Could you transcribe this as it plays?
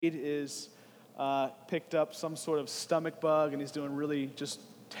is picked up some sort of stomach bug, and he's doing really just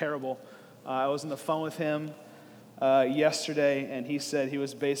terrible. I was on the phone with him yesterday, and he said he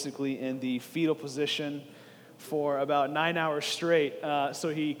was basically in the fetal position for about 9 hours straight. So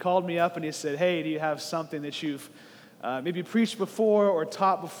he called me up and he said, "Hey, do you have something that you've maybe preached before or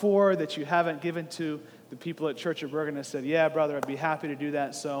taught before that you haven't given to the people at Church of Bergen?" I said, "Yeah, brother, I'd be happy to do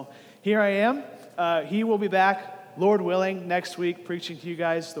that." So here I am. He will be back, Lord willing, next week, preaching to you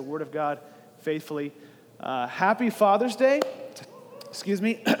guys the Word of God faithfully. Happy Father's Day,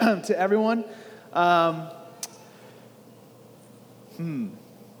 to everyone. I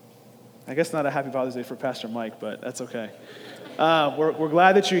guess not a happy Father's Day for Pastor Mike, but that's okay. We're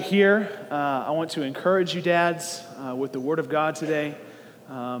glad that you're here. I want to encourage you, dads, with the Word of God today.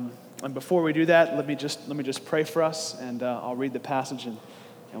 And before we do that, let me just pray for us, and I'll read the passage, and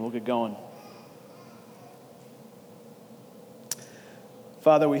we'll get going.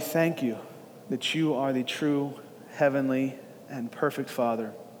 Father, we thank you that you are the true, heavenly, and perfect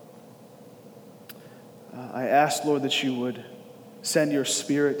Father. I ask, Lord, that you would send your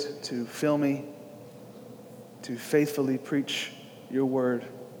Spirit to fill me, to faithfully preach your word.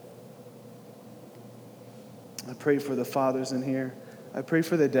 I pray for the fathers in here. I pray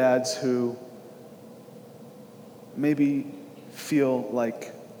for the dads who maybe feel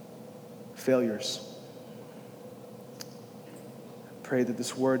like failures. I pray that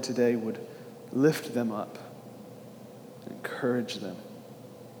this word today would lift them up, encourage them,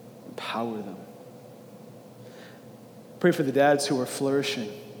 empower them. Pray for the dads who are flourishing,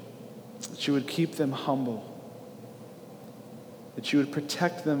 that you would keep them humble, that you would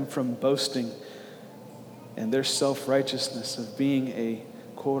protect them from boasting and their self-righteousness of being a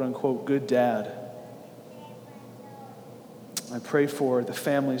quote-unquote good dad. I pray for the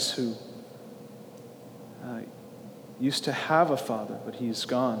families who used to have a father, but he's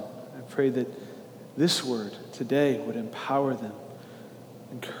gone. I pray that this word today would empower them,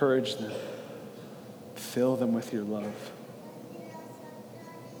 encourage them, fill them with your love.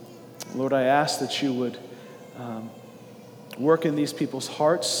 Lord, I ask that you would work in these people's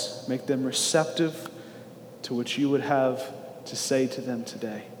hearts, make them receptive to what you would have to say to them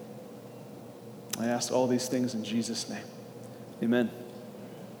today. I ask all these things in Jesus' name. Amen.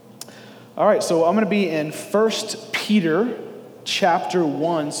 All right, so I'm going to be in 1 Peter chapter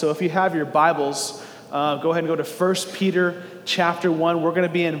 1. So if you have your Bibles, go ahead and go to 1 Peter chapter 1. We're going to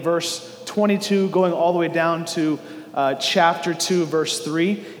be in verse 22, going all the way down to chapter 2, verse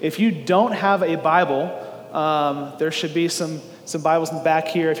 3. If you don't have a Bible, there should be some Bibles in the back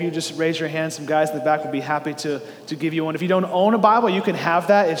here. If you just raise your hand, some guys in the back will be happy to give you one. If you don't own a Bible, you can have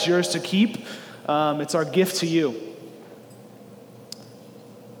that. It's yours to keep. It's our gift to you.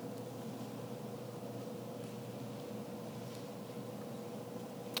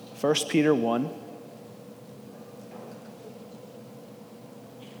 1 Peter 1.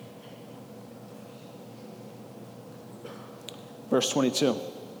 Verse 22.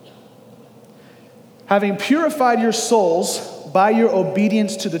 Having purified your souls by your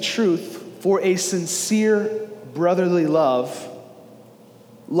obedience to the truth for a sincere brotherly love,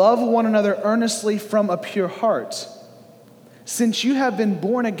 love one another earnestly from a pure heart, since you have been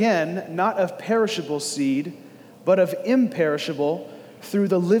born again, not of perishable seed, but of imperishable, through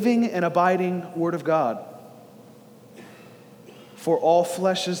the living and abiding Word of God. For all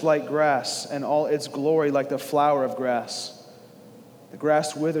flesh is like grass, and all its glory like the flower of grass. The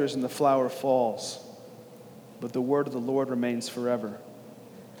grass withers and the flower falls, but the word of the Lord remains forever.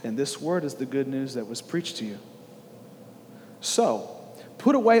 And this word is the good news that was preached to you. So,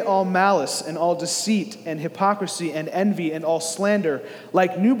 put away all malice and all deceit and hypocrisy and envy and all slander.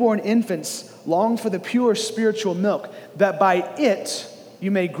 Like newborn infants, long for the pure spiritual milk, that by it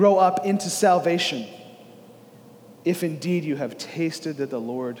you may grow up into salvation, if indeed you have tasted that the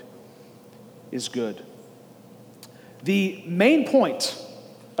Lord is good. The main point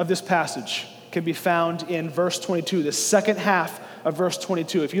of this passage can be found in verse 22, the second half of verse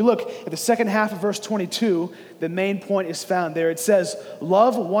 22. If you look at the second half of verse 22, the main point is found there. It says,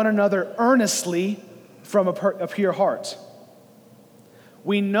 "Love one another earnestly from a pure heart."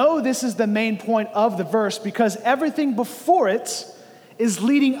 We know this is the main point of the verse because everything before it is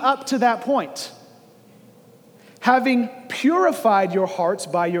leading up to that point. Having purified your hearts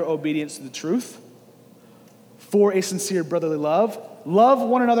by your obedience to the truth, for a sincere brotherly love, love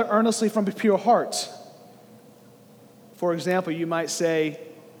one another earnestly from a pure heart. For example, you might say,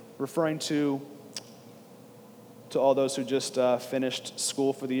 referring to all those who just finished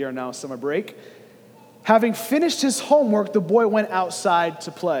school for the year, now summer break, having finished his homework, the boy went outside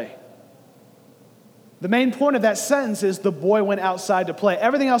to play. The main point of that sentence is the boy went outside to play.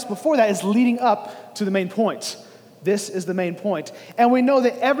 Everything else before that is leading up to the main point. This is the main point. And we know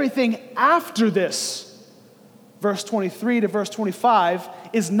that everything after this, verse 23 to verse 25,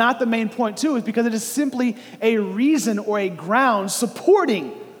 is not the main point too. It's because it is simply a reason or a ground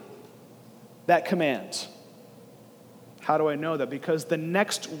supporting that command. How do I know that? Because the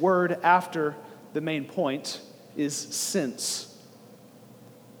next word after the main point is since.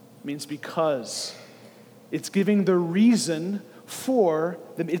 It means because. It's giving the reason for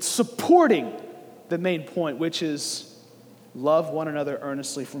them. It's supporting the main point, which is love one another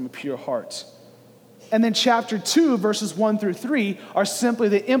earnestly from a pure heart. And then chapter 2, verses 1 through 3 are simply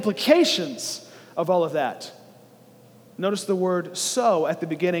the implications of all of that. Notice the word so at the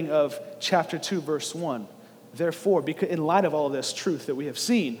beginning of chapter 2, verse 1. Therefore, because in light of all of this truth that we have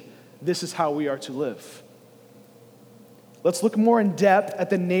seen, this is how we are to live. Let's look more in depth at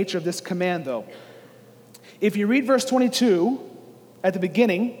the nature of this command, though. If you read verse 22 at the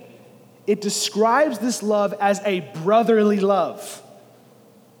beginning, it describes this love as a brotherly love.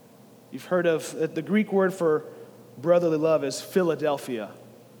 You've heard of the Greek word for brotherly love is Philadelphia.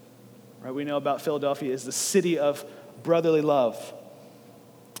 Right? We know about Philadelphia as the city of brotherly love.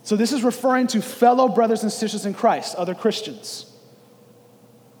 So this is referring to fellow brothers and sisters in Christ, other Christians.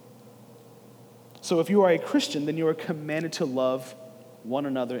 So if you are a Christian, then you are commanded to love one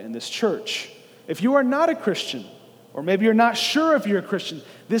another in this church. If you are not a Christian, or maybe you're not sure if you're a Christian,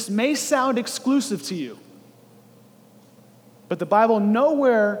 this may sound exclusive to you. But the Bible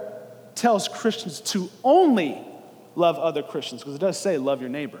nowhere tells Christians to only love other Christians, because it does say love your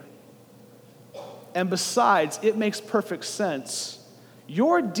neighbor. And besides, it makes perfect sense.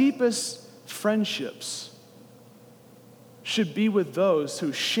 Your deepest friendships should be with those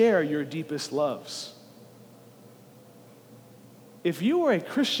who share your deepest loves. If you are a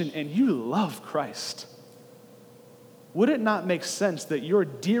Christian and you love Christ, would it not make sense that your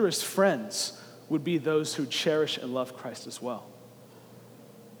dearest friends would be those who cherish and love Christ as well?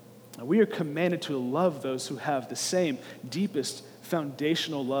 Now, we are commanded to love those who have the same deepest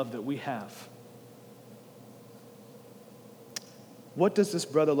foundational love that we have. What does this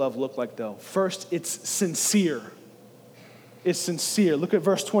brother love look like, though? First, it's sincere. It's sincere. Look at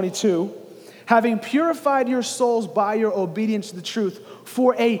verse 22. Having purified your souls by your obedience to the truth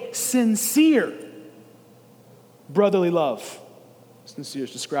for a sincere brotherly love. Sincere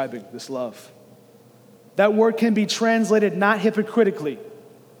is describing this love. That word can be translated not hypocritically.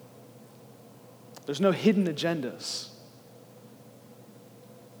 There's no hidden agendas.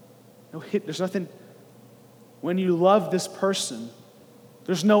 There's nothing, when you love this person,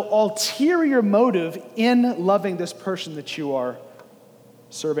 there's no ulterior motive in loving this person that you are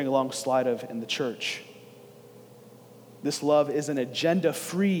serving alongside of in the church. This love is an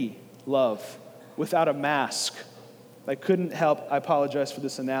agenda-free love without a mask. I couldn't help, I apologize for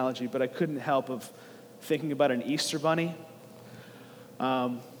this analogy, but I couldn't help of thinking about an Easter bunny.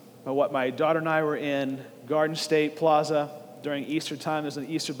 What my daughter and I were in Garden State Plaza during Easter time. There's an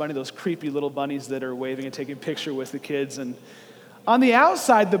Easter bunny, those creepy little bunnies that are waving and taking a picture with the kids. And on the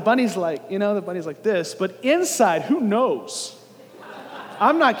outside, the bunny's like this, but inside, who knows?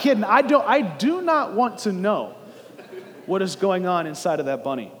 I'm not kidding. I do not want to know what is going on inside of that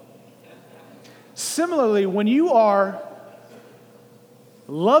bunny. Similarly, when you are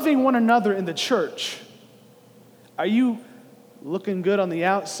loving one another in the church, are you looking good on the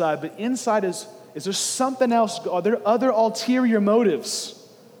outside, but inside is there something else? Are there other ulterior motives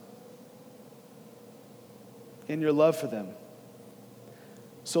in your love for them?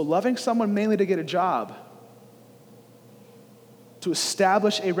 So loving someone mainly to get a job, to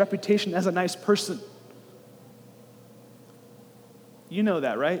establish a reputation as a nice person. You know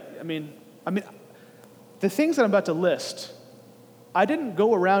that, right? I mean, the things that I'm about to list, I didn't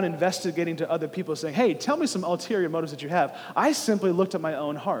go around investigating to other people saying, hey, tell me some ulterior motives that you have. I simply looked at my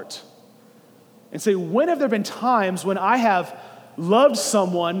own heart and say, when have there been times when I have loved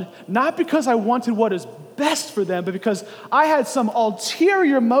someone, not because I wanted what is best for them, but because I had some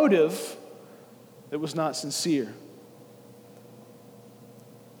ulterior motive that was not sincere?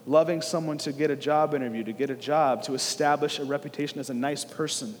 Loving someone to get a job interview, to get a job, to establish a reputation as a nice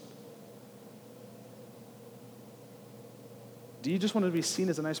person. Do you just want to be seen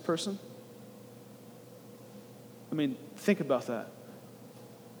as a nice person? I mean, think about that.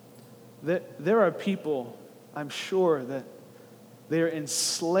 There are people, I'm sure, that they are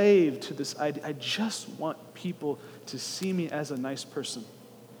enslaved to this idea. I just want people to see me as a nice person.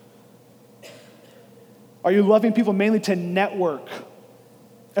 Are you loving people mainly to network,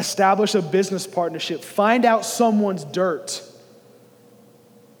 establish a business partnership, find out someone's dirt?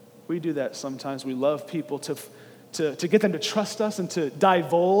 We do that sometimes. We love people to get them to trust us and to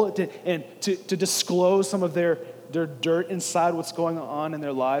divulge and to disclose some of their dirt inside what's going on in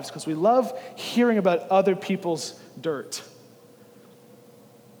their lives, because we love hearing about other people's dirt.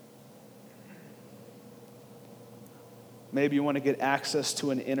 Maybe you want to get access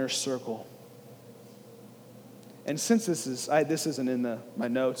to an inner circle. And since this isn't in my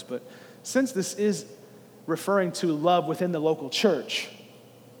notes, but since this is referring to love within the local church,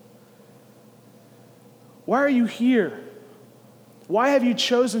 why are you here? Why have you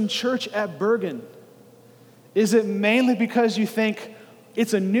chosen church at Bergen? Is it mainly because you think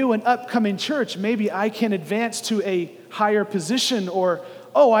it's a new and upcoming church? Maybe I can advance to a higher position, or,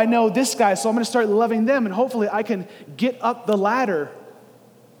 oh, I know this guy, so I'm going to start loving them, and hopefully I can get up the ladder.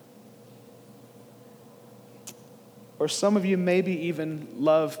 Or some of you maybe even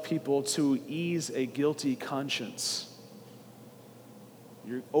love people to ease a guilty conscience.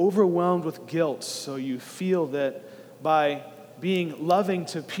 You're overwhelmed with guilt, so you feel that by being loving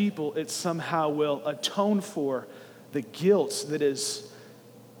to people, it somehow will atone for the guilt that is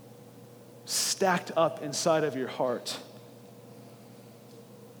stacked up inside of your heart.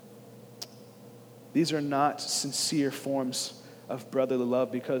 These are not sincere forms of brotherly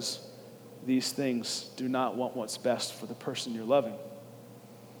love, because these things do not want what's best for the person you're loving.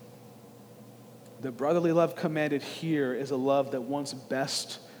 The brotherly love commanded here is a love that wants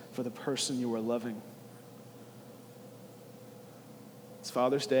best for the person you are loving. It's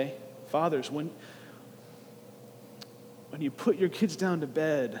Father's Day. Fathers, when you put your kids down to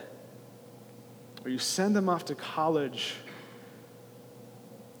bed, or you send them off to college,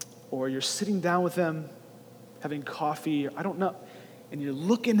 or you're sitting down with them having coffee, I don't know, and you're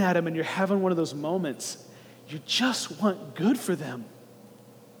looking at them and you're having one of those moments, you just want good for them.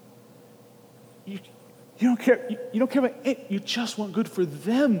 You don't care. You don't care about it. You just want good for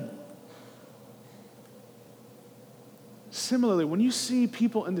them. Similarly, when you see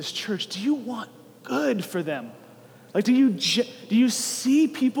people in this church, do you want good for them? Like, do you see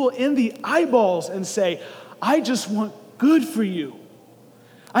people in the eyeballs and say, I just want good for you?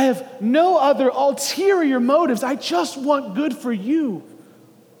 I have no other ulterior motives. I just want good for you.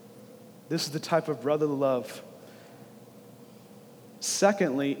 This is the type of brotherly love.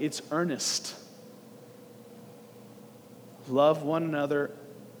 Secondly, it's earnest. Love one another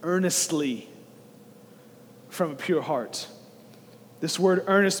earnestly from a pure heart. This word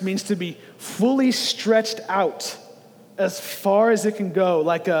earnest means to be fully stretched out as far as it can go,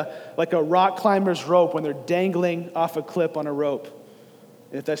 like a rock climber's rope when they're dangling off a cliff on a rope.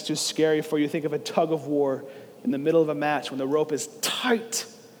 If that's too scary for you, think of a tug of war in the middle of a match when the rope is tight.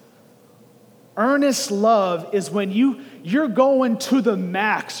 Earnest love is when you're going to the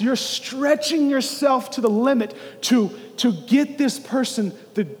max. You're stretching yourself to the limit to get this person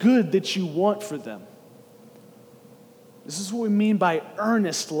the good that you want for them. This is what we mean by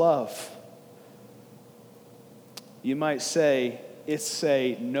earnest love. You might say it's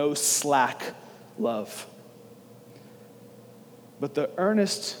a no slack love. But the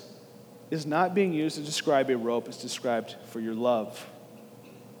earnest is not being used to describe a rope. It's described for your love.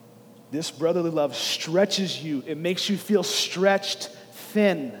 This brotherly love stretches you. It makes you feel stretched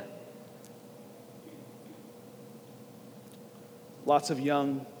thin. Lots of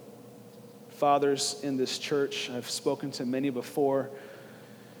young fathers in this church. I've spoken to many before.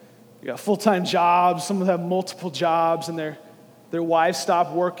 They got full-time jobs. Some of them have multiple jobs, and their wives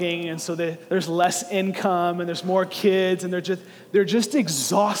stop working, and so there's less income, and there's more kids, and they're just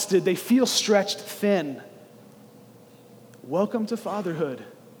exhausted. They feel stretched thin. Welcome to fatherhood.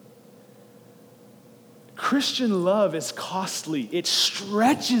 Christian love is costly. It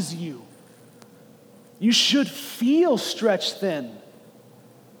stretches you. You should feel stretched thin,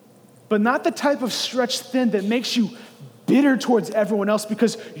 but not the type of stretched thin that makes you bitter towards everyone else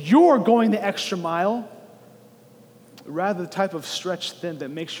because you're going the extra mile. Rather, the type of stretched thin that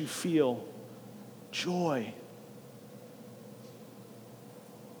makes you feel joy.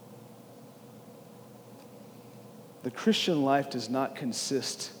 The Christian life does not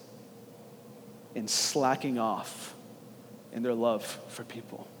consist in slacking off in their love for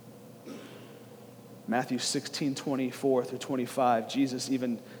people. Matthew 16:24-25, Jesus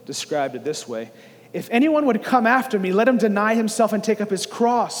even described it this way. If anyone would come after me, let him deny himself and take up his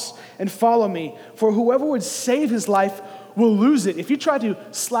cross and follow me. For whoever would save his life will lose it. If you try to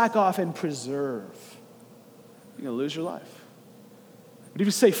slack off and preserve, you're going to lose your life. But if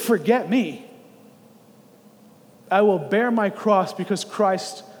you say, forget me, I will bear my cross because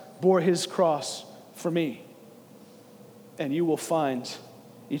Christ bore his cross for me, and you will find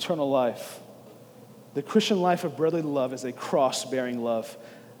eternal life. The Christian life of brotherly love is a cross-bearing love.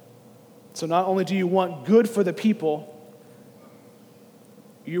 So not only do you want good for the people,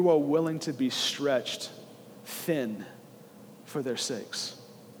 you are willing to be stretched thin for their sakes.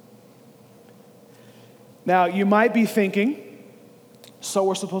 Now, you might be thinking, so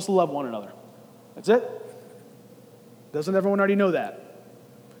we're supposed to love one another. That's it? Doesn't everyone already know that?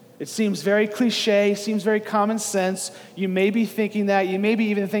 It seems very cliche, seems very common sense. You may be thinking that. You may be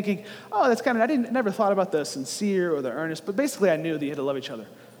even thinking, oh, that's kind of, never thought about the sincere or the earnest, but basically I knew that you had to love each other.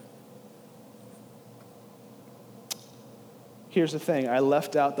 Here's the thing. I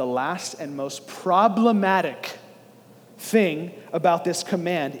left out the last and most problematic thing about this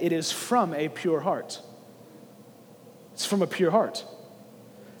command. It is from a pure heart. It's from a pure heart.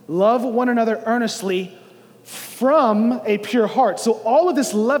 Love one another earnestly from a pure heart. So all of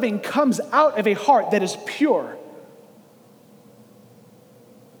this loving comes out of a heart that is pure.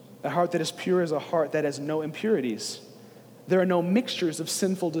 A heart that is pure is a heart that has no impurities. There are no mixtures of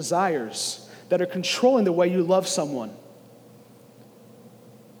sinful desires that are controlling the way you love someone.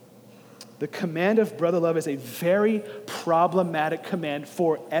 The command of brother love is a very problematic command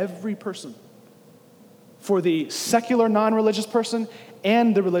for every person. For the secular, non-religious person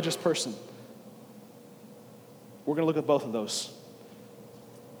and the religious person. We're going to look at both of those.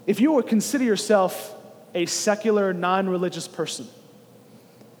 If you would consider yourself a secular, non-religious person,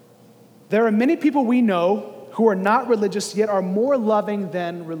 there are many people we know who are not religious yet are more loving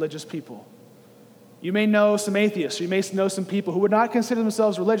than religious people. You may know some atheists, you may know some people who would not consider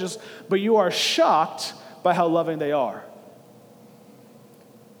themselves religious, but you are shocked by how loving they are.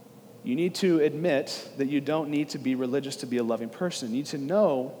 You need to admit that you don't need to be religious to be a loving person. You need to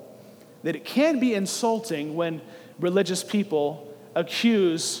know that it can be insulting when religious people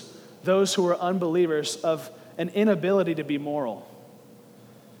accuse those who are unbelievers of an inability to be moral.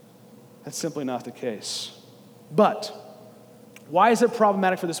 That's simply not the case. But why is it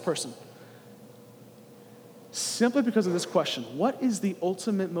problematic for this person? Simply because of this question. What is the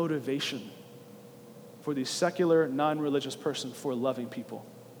ultimate motivation for the secular, non-religious person for loving people?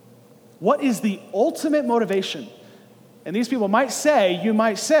 What is the ultimate motivation? And these people you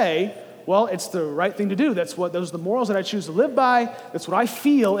might say, well, it's the right thing to do. Those are the morals that I choose to live by. That's what I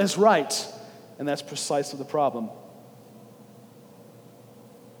feel is right. And that's precisely the problem.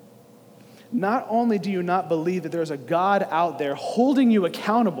 Not only do you not believe that there's a God out there holding you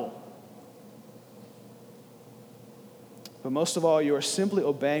accountable, but most of all, you are simply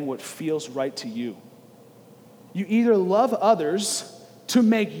obeying what feels right to you. You either love others to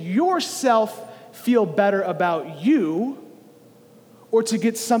make yourself feel better about you, or to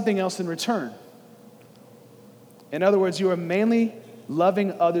get something else in return. In other words, you are mainly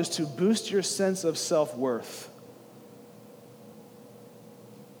loving others to boost your sense of self-worth.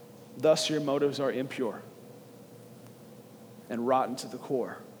 Thus, your motives are impure and rotten to the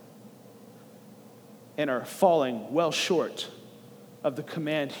core and are falling well short of the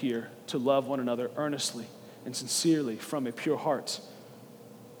command here to love one another earnestly and sincerely from a pure heart.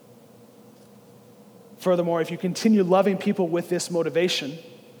 Furthermore, if you continue loving people with this motivation,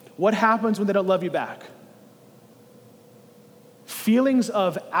 what happens when they don't love you back? Feelings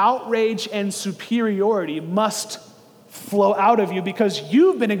of outrage and superiority must flow out of you because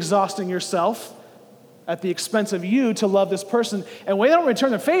you've been exhausting yourself at the expense of you to love this person. And when they don't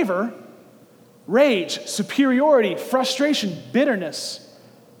return the favor, rage, superiority, frustration, bitterness.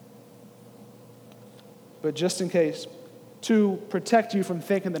 But just in case, to protect you from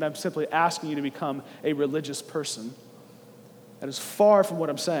thinking that I'm simply asking you to become a religious person, that is far from what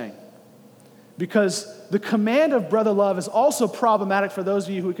I'm saying. Because the command of brother love is also problematic for those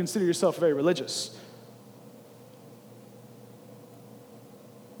of you who consider yourself very religious.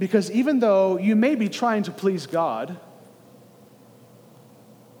 Because even though you may be trying to please God,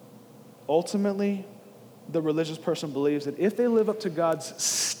 ultimately, the religious person believes that if they live up to God's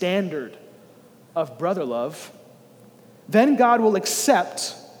standard of brother love, then God will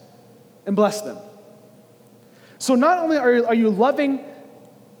accept and bless them. So not only are you loving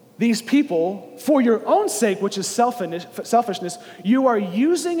these people for your own sake, which is selfishness, you are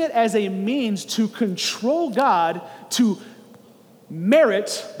using it as a means to control God, to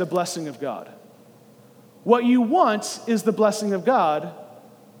merit the blessing of God. What you want is the blessing of God,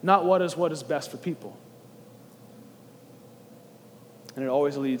 not what is best for people. And it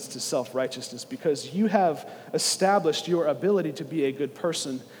always leads to self-righteousness because you have established your ability to be a good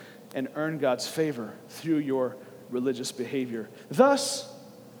person and earn God's favor through your religious behavior. Thus,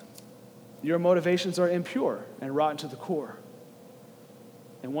 your motivations are impure and rotten to the core.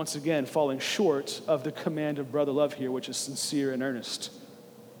 And once again, falling short of the command of brother love here, which is sincere and earnest.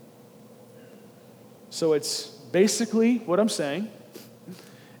 So it's basically what I'm saying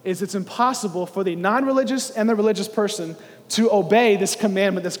is it's impossible for the non-religious and the religious person to obey this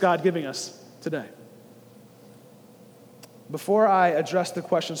commandment that's God giving us today. Before I address the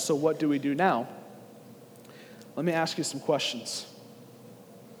question, so what do we do now? Let me ask you some questions.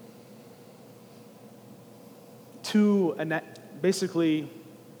 To basically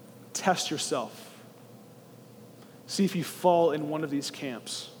test yourself. See if you fall in one of these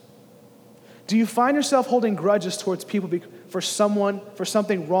camps. Do you find yourself holding grudges towards people for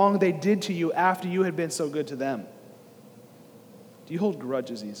something wrong they did to you after you had been so good to them? Do you hold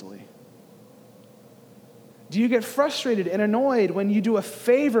grudges easily? Do you get frustrated and annoyed when you do a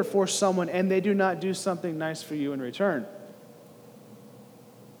favor for someone and they do not do something nice for you in return?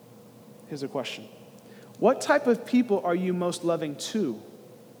 Here's a question. What type of people are you most loving to?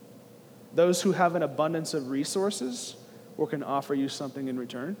 Those who have an abundance of resources or can offer you something in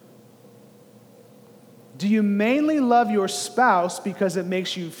return? Do you mainly love your spouse because it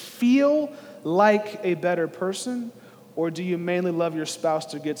makes you feel like a better person, or do you mainly love your spouse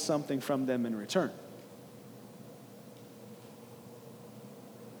to get something from them in return?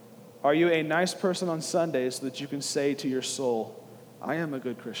 Are you a nice person on Sundays so that you can say to your soul, I am a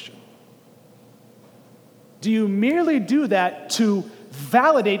good Christian? Do you merely do that to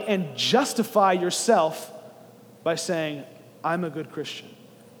validate and justify yourself by saying, I'm a good Christian?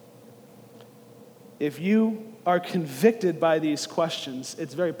 If you are convicted by these questions,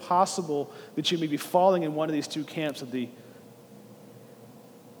 it's very possible that you may be falling in one of these two camps of the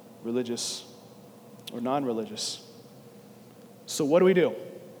religious or non-religious. So what do we do?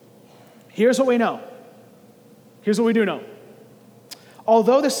 Here's what we know. Here's what we do know.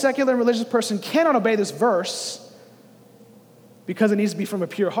 Although the secular and religious person cannot obey this verse because it needs to be from a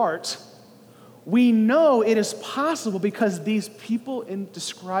pure heart, we know it is possible because these people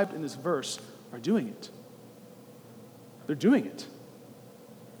described in this verse are doing it. They're doing it.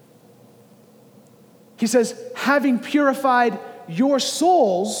 He says, having purified your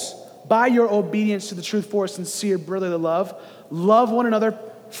souls by your obedience to the truth for sincere brotherly love, love one another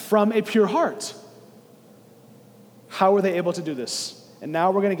from a pure heart. How were they able to do this? And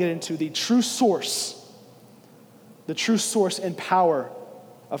now we're going to get into the true source and power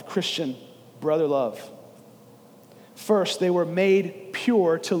of Christian brother love. First, they were made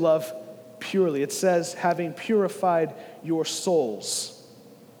pure to love purely. It says, having purified your souls,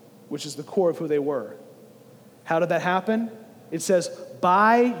 which is the core of who they were. How did that happen? It says,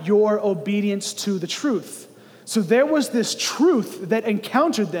 by your obedience to the truth. So there was this truth that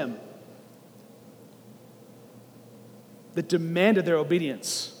encountered them, that demanded their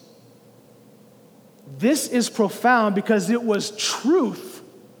obedience. This is profound because it was truth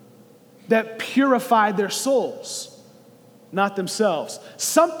that purified their souls, not themselves.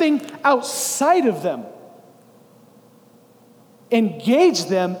 Something outside of them engaged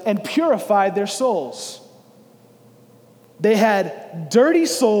them and purified their souls. They had dirty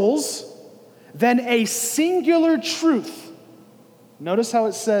souls, then a singular truth. Notice how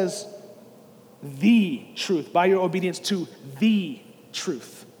it says, the truth, by your obedience to the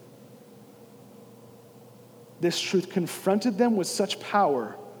truth. This truth confronted them with such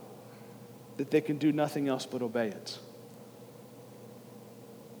power that they can do nothing else but obey it.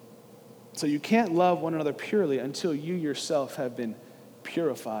 So you can't love one another purely until you yourself have been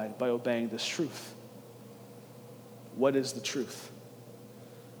purified by obeying this truth. What is the truth?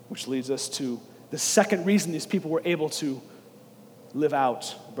 Which leads us to the second reason these people were able to live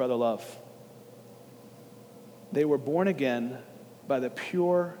out brother love. They were born again by the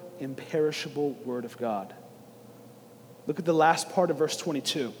pure, imperishable word of God. Look at the last part of verse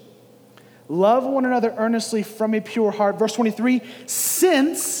 22. Love one another earnestly from a pure heart. Verse 23,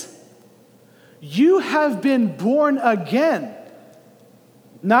 since you have been born again,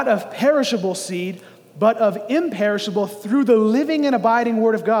 not of perishable seed, but of imperishable through the living and abiding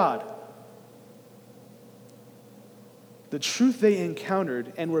word of God. The truth they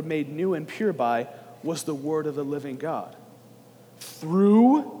encountered and were made new and pure by was the word of the living God.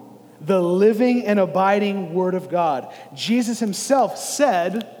 Through the living and abiding word of God. Jesus himself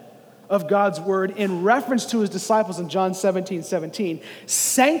said of God's word in reference to his disciples in John 17:17,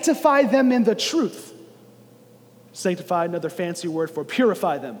 sanctify them in the truth. Sanctify, another fancy word for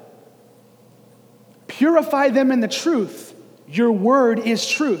purify them. Purify them in the truth. Your word is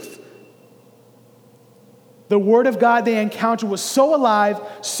truth. The word of God they encountered was so alive,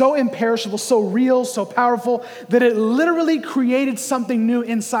 so imperishable, so real, so powerful, that it literally created something new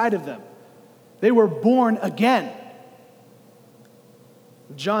inside of them. They were born again.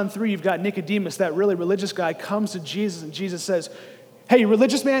 John 3, you've got Nicodemus, that really religious guy, comes to Jesus, and Jesus says, hey,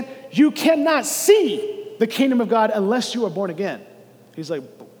 religious man, you cannot see the kingdom of God unless you are born again. He's like,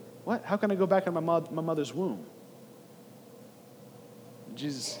 What? How can I go back in my mother's womb?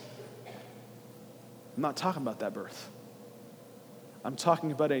 Jesus, I'm not talking about that birth. I'm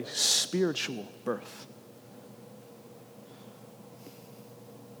talking about a spiritual birth.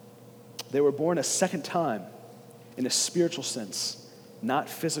 They were born a second time in a spiritual sense, not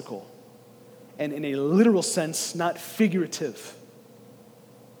physical. And in a literal sense, not figurative.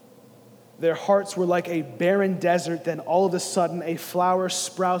 Their hearts were like a barren desert, then all of a sudden a flower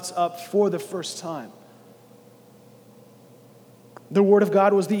sprouts up for the first time. The Word of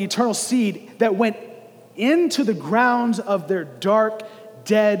God was the eternal seed that went into the grounds of their dark,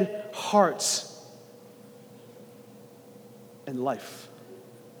 dead hearts and life.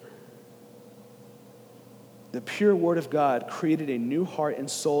 The pure Word of God created a new heart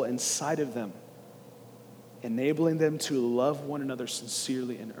and soul inside of them, enabling them to love one another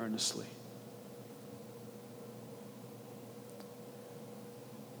sincerely and earnestly.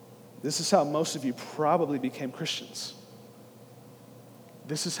 This is how most of you probably became Christians.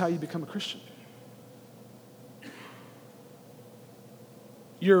 This is how you become a Christian.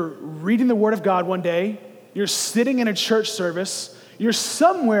 You're reading the Word of God one day, you're sitting in a church service, you're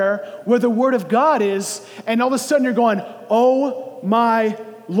somewhere where the Word of God is, and all of a sudden you're going, oh my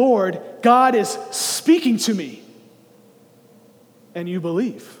Lord, God is speaking to me. And you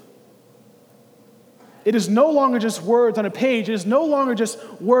believe. It is no longer just words on a page. It is no longer just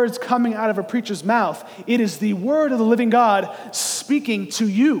words coming out of a preacher's mouth. It is the Word of the living God speaking to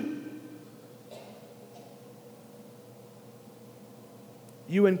you.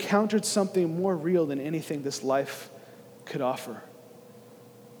 You encountered something more real than anything this life could offer.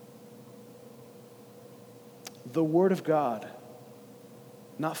 The Word of God,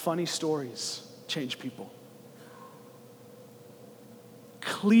 not funny stories, change people.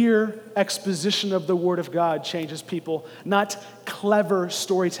 Clear exposition of the Word of God changes people, not clever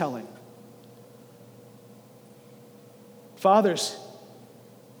storytelling. Fathers,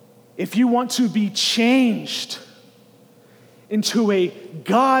 if you want to be changed into a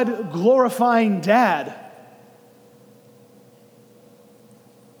God-glorifying dad,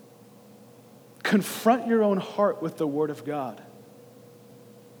 confront your own heart with the Word of God.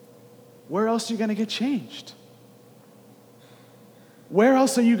 Where else are you going to get changed? Where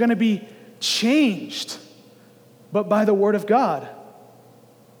else are you going to be changed but by the Word of God?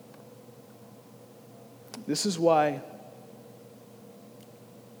 This is why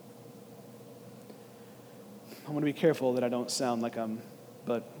I'm going to be careful that I don't sound like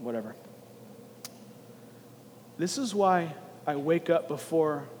but whatever. This is why I wake up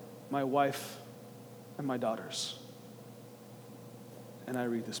before my wife and my daughters, and I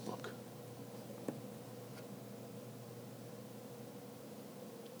read this book.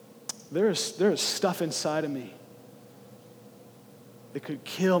 There is stuff inside of me that could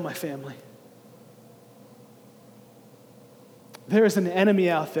kill my family. There is an enemy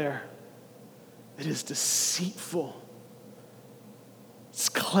out there that is deceitful. It's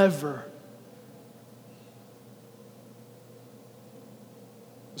clever.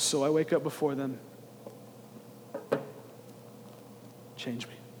 So I wake up before them. Change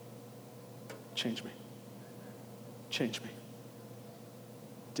me. Change me. Change me.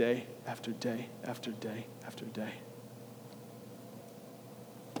 Day after day after day after day.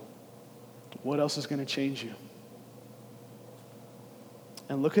 What else is going to change you?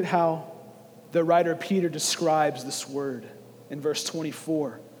 And look at how the writer Peter describes this word in verse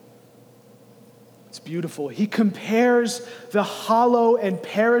 24. It's beautiful. He compares the hollow and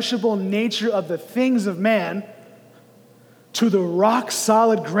perishable nature of the things of man to the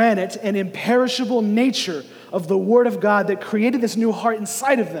rock-solid granite and imperishable nature of the Word of God that created this new heart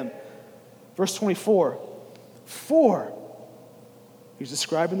inside of them. Verse 24. For, he's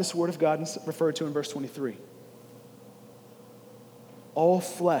describing this Word of God referred to in verse 23. All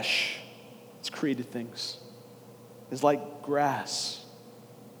flesh, its created things, is like grass.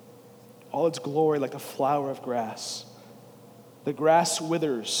 All its glory like the flower of grass. The grass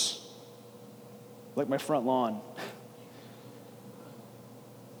withers like my front lawn.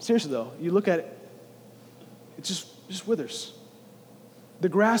 Seriously though, you look at it, it just withers. The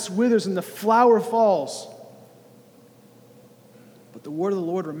grass withers and the flower falls. But the word of the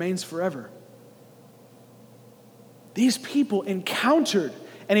Lord remains forever. These people encountered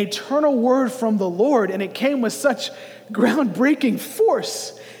an eternal word from the Lord, and it came with such groundbreaking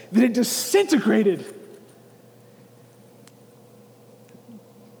force that it disintegrated,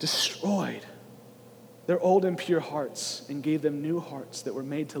 destroyed their old impure hearts and gave them new hearts that were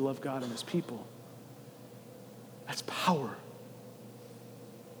made to love God and His people. That's power.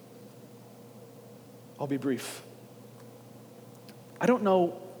 I'll be brief. I don't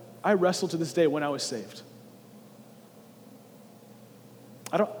know I wrestle to this day when I was saved.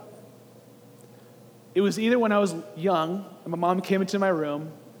 It was either when I was young, and my mom came into my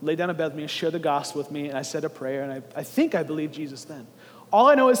room, laid down in bed with me, and shared the gospel with me, and I said a prayer, and I think I believed Jesus then. All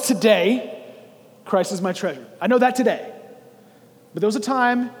I know is today, Christ is my treasure. I know that today. But there was a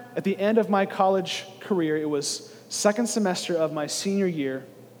time at the end of my college career, it was second semester of my senior year,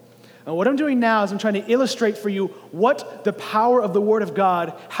 and what I'm doing now is I'm trying to illustrate for you what the power of the Word of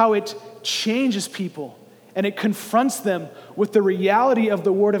God, how it changes people, and it confronts them with the reality of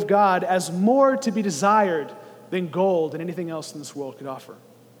the Word of God as more to be desired than gold and anything else in this world could offer.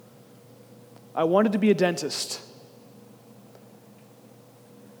 I wanted to be a dentist.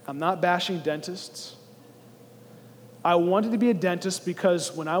 I'm not bashing dentists. I wanted to be a dentist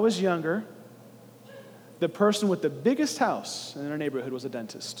because when I was younger, the person with the biggest house in our neighborhood was a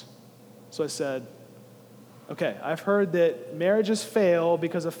dentist. So I said, okay, I've heard that marriages fail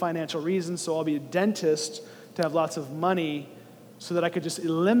because of financial reasons, so I'll be a dentist to have lots of money so that I could just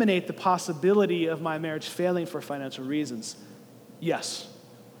eliminate the possibility of my marriage failing for financial reasons. Yes.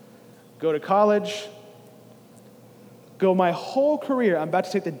 Go to college. Go my whole career. I'm about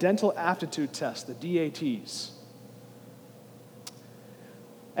to take the dental aptitude test, the DATs.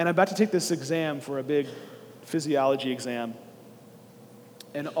 And I'm about to take this exam for a big physiology exam.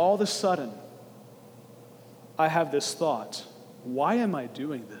 And all of a sudden, I have this thought, why am I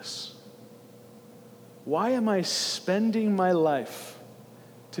doing this? Why am I spending my life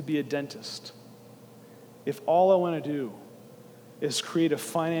to be a dentist if all I want to do is create a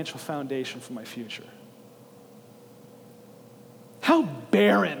financial foundation for my future? How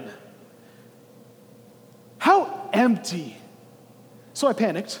barren. How empty. So I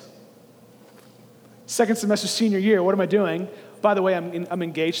panicked. Second semester, senior year, what am I doing? By the way, I'm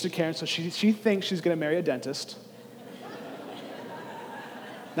engaged to Karen, so she thinks she's going to marry a dentist.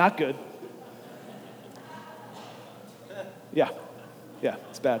 Not good. Yeah,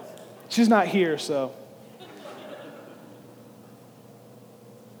 it's bad. She's not here, so.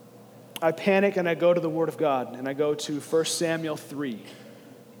 I panic and I go to the Word of God, and I go to 1 Samuel 3.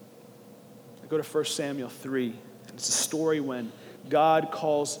 I go to 1 Samuel 3. And it's a story when God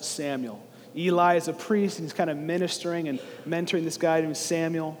calls Samuel. Eli is a priest, and he's kind of ministering and mentoring this guy named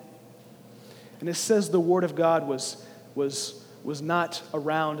Samuel. And it says the Word of God was not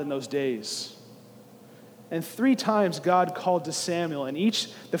around in those days. And 3 times God called to Samuel, and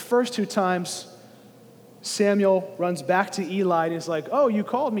the first 2 times, Samuel runs back to Eli, and he's like, oh, you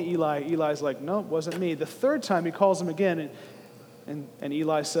called me, Eli. Eli's like, no, it wasn't me. The 3rd time he calls him again, and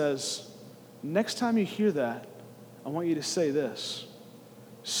Eli says, next time you hear that, I want you to say this,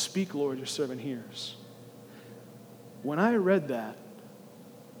 speak, Lord, your servant hears. When I read that,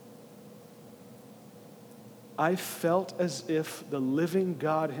 I felt as if the living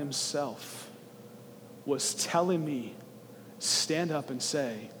God himself was telling me, stand up and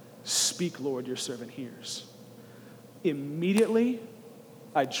say, speak, Lord, your servant hears. Immediately,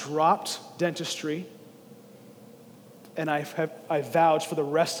 I dropped dentistry, and I vowed for the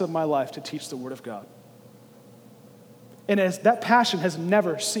rest of my life to teach the Word of God. And that passion has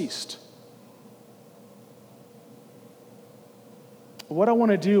never ceased. What I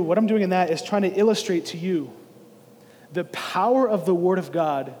want to do, what I'm doing in that is trying to illustrate to you the power of the Word of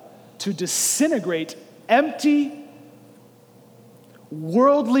God to disintegrate empty,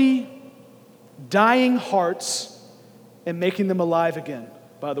 worldly, dying hearts and making them alive again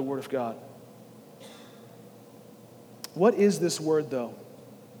by the Word of God. What is this Word, though?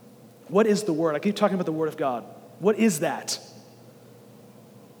 What is the Word? I keep talking about the Word of God. What is that?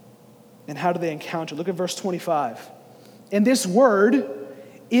 And how do they encounter? Look at verse 25. And this Word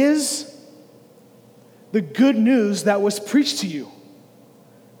is the good news that was preached to you.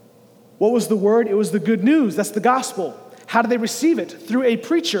 What was the Word? It was the good news. That's the gospel. How do they receive it? Through a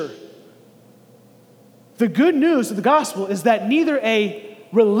preacher. The good news of the gospel is that neither a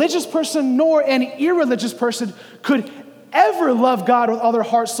religious person nor an irreligious person could ever love God with all their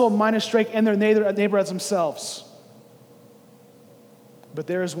heart, soul, mind, and strength, and their neighbor as themselves. But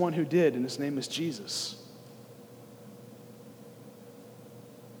there is one who did, and his name is Jesus.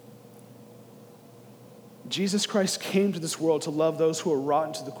 Jesus Christ came to this world to love those who are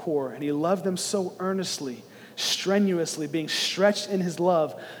rotten to the core, and he loved them so earnestly, strenuously, being stretched in his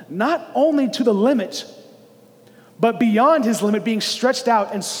love, not only to the limit, but beyond his limit, being stretched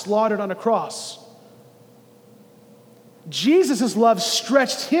out and slaughtered on a cross. Jesus' love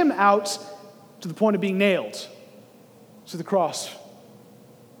stretched him out to the point of being nailed to the cross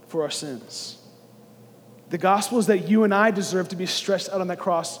for our sins. The gospel is that you and I deserve to be stretched out on that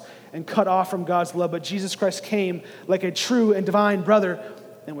cross and cut off from God's love, but Jesus Christ came like a true and divine brother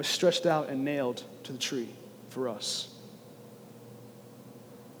and was stretched out and nailed to the tree for us.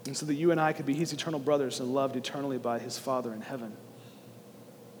 And so that you and I could be his eternal brothers and loved eternally by his Father in heaven.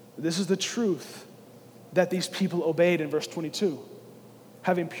 This is the truth that these people obeyed in verse 22.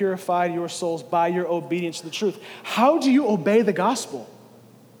 Having purified your souls by your obedience to the truth. How do you obey the gospel?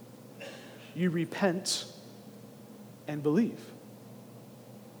 You repent and believe.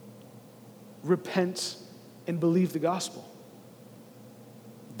 Repent and believe the gospel.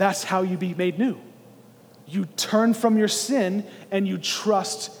 That's how you be made new. You turn from your sin and you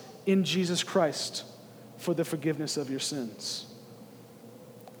trust in Jesus Christ for the forgiveness of your sins.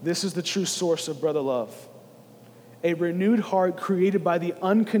 This is the true source of brother love. A renewed heart created by the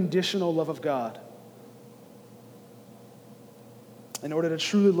unconditional love of God. In order to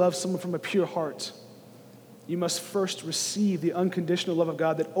truly love someone from a pure heart, you must first receive the unconditional love of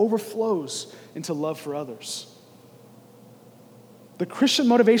God that overflows into love for others. The Christian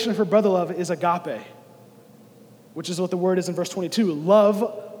motivation for brother love is agape, which is what the word is in verse 22.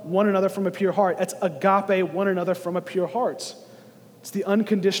 Love one another from a pure heart. That's agape, one another from a pure heart. It's the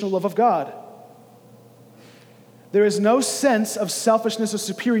unconditional love of God. There is no sense of selfishness or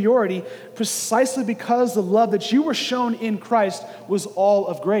superiority precisely because the love that you were shown in Christ was all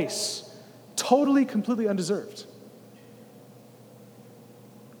of grace. Totally, completely undeserved.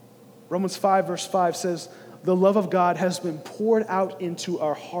 Romans 5 verse 5 says, the love of God has been poured out into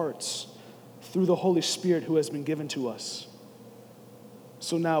our hearts through the Holy Spirit who has been given to us.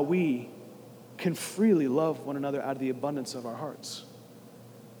 So now we can freely love one another out of the abundance of our hearts.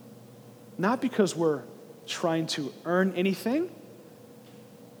 Not because we're trying to earn anything,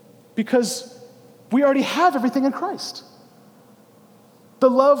 because we already have everything in Christ. The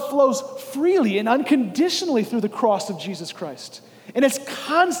love flows freely and unconditionally through the cross of Jesus Christ. And it's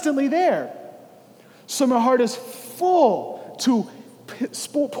constantly there. So my heart is full to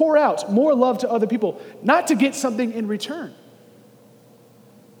pour out more love to other people, not to get something in return.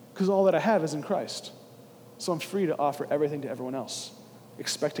 Because all that I have is in Christ. So I'm free to offer everything to everyone else,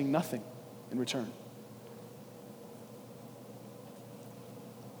 expecting nothing in return.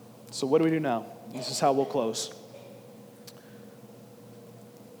 So what do we do now? This is how we'll close.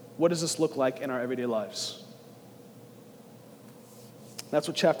 What does this look like in our everyday lives? That's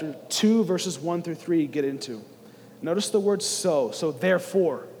what chapter 2, verses 1 through 3 get into. Notice the word so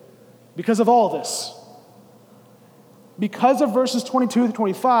therefore, because of all this. Because of verses 22 to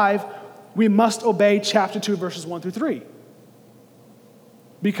 25, we must obey chapter 2, verses 1 through 3.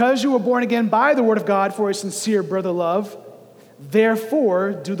 Because you were born again by the word of God for a sincere brother love,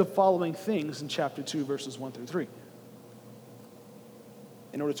 therefore do the following things in chapter 2, verses 1 through 3.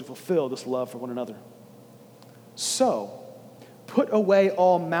 In order to fulfill this love for one another. So, put away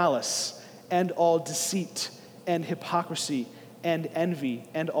all malice and all deceit and hypocrisy and envy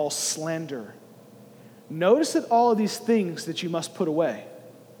and all slander. Notice that all of these things that you must put away.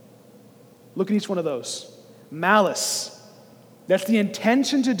 Look at each one of those. Malice. That's the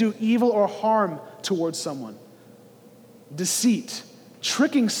intention to do evil or harm towards someone. Deceit.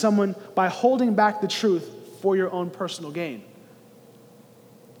 Tricking someone by holding back the truth for your own personal gain.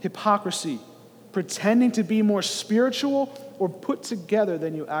 Hypocrisy. Pretending to be more spiritual or put together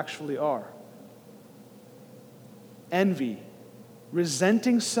than you actually are. Envy.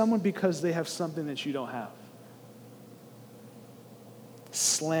 Resenting someone because they have something that you don't have.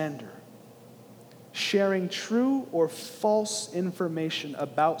 Slander. Sharing true or false information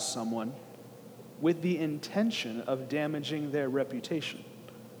about someone with the intention of damaging their reputation.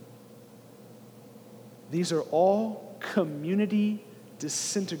 These are all community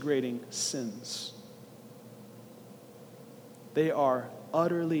disintegrating sins. They are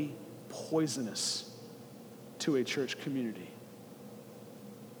utterly poisonous to a church community.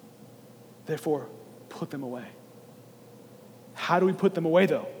 Therefore, put them away. How do we put them away,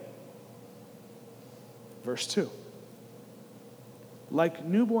 though? Verse 2. Like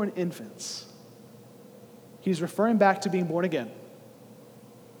newborn infants, he's referring back to being born again.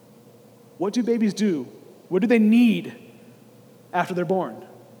 What do babies do? What do they need after they're born?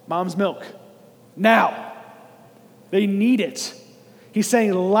 Mom's milk. Now. They need it. He's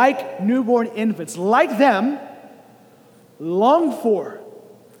saying, like newborn infants, like them, long for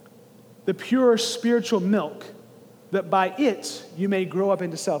the pure spiritual milk, that by it you may grow up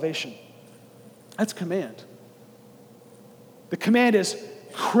into salvation. That's a command. The command is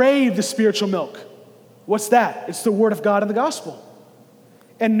crave the spiritual milk. What's that? It's the word of God and the gospel.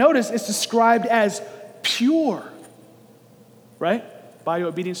 And notice it's described as pure, right? By your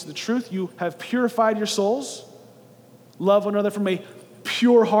obedience to the truth, you have purified your souls. Love one another from a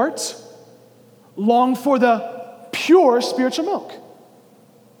pure heart. Long for the pure spiritual milk.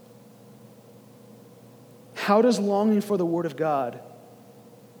 How does longing for the Word of God,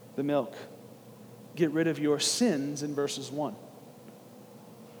 the milk, get rid of your sins in verses 1?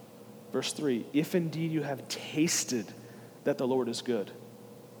 Verse 3, if indeed you have tasted that the Lord is good.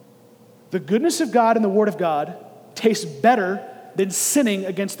 The goodness of God and the Word of God tastes better than sinning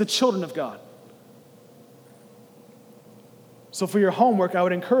against the children of God. So for your homework, I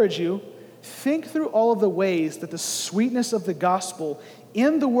would encourage you, think through all of the ways that the sweetness of the gospel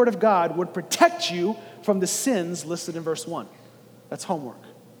in the Word of God would protect you from the sins listed in verse 1. That's homework.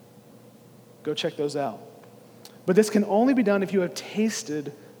 Go check those out. But this can only be done if you have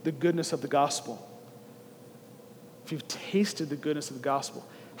tasted the goodness of the gospel. If you've tasted the goodness of the gospel,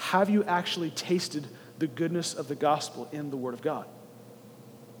 have you actually tasted the goodness of the gospel in the Word of God?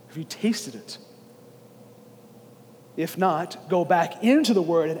 Have you tasted it? If not, go back into the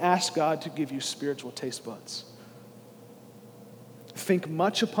Word and ask God to give you spiritual taste buds. Think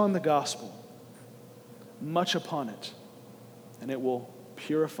much upon the gospel, much upon it, and it will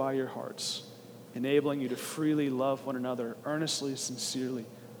purify your hearts, enabling you to freely love one another earnestly, sincerely,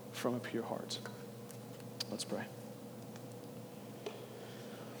 from a pure heart. Let's pray.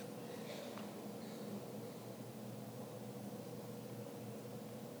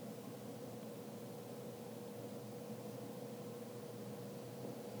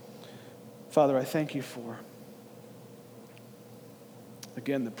 Father, I thank you for,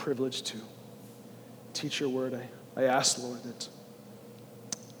 again, the privilege to teach your word. I ask, Lord, that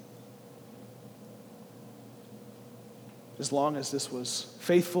as long as this was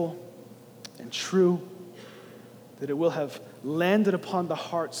faithful and true, that it will have landed upon the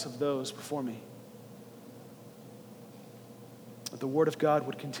hearts of those before me. That the Word of God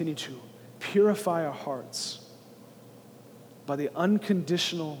would continue to purify our hearts by the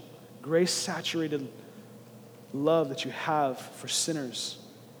unconditional, grace-saturated love that you have for sinners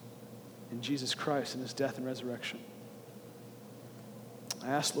in Jesus Christ and his death and resurrection. I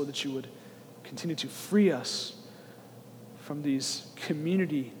ask, Lord, that you would continue to free us from these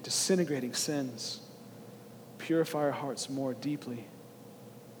community disintegrating sins. Purify our hearts more deeply.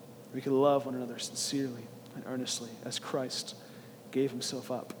 We can love one another sincerely and earnestly as Christ gave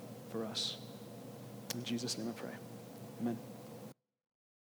himself up for us. In Jesus' name I pray. Amen.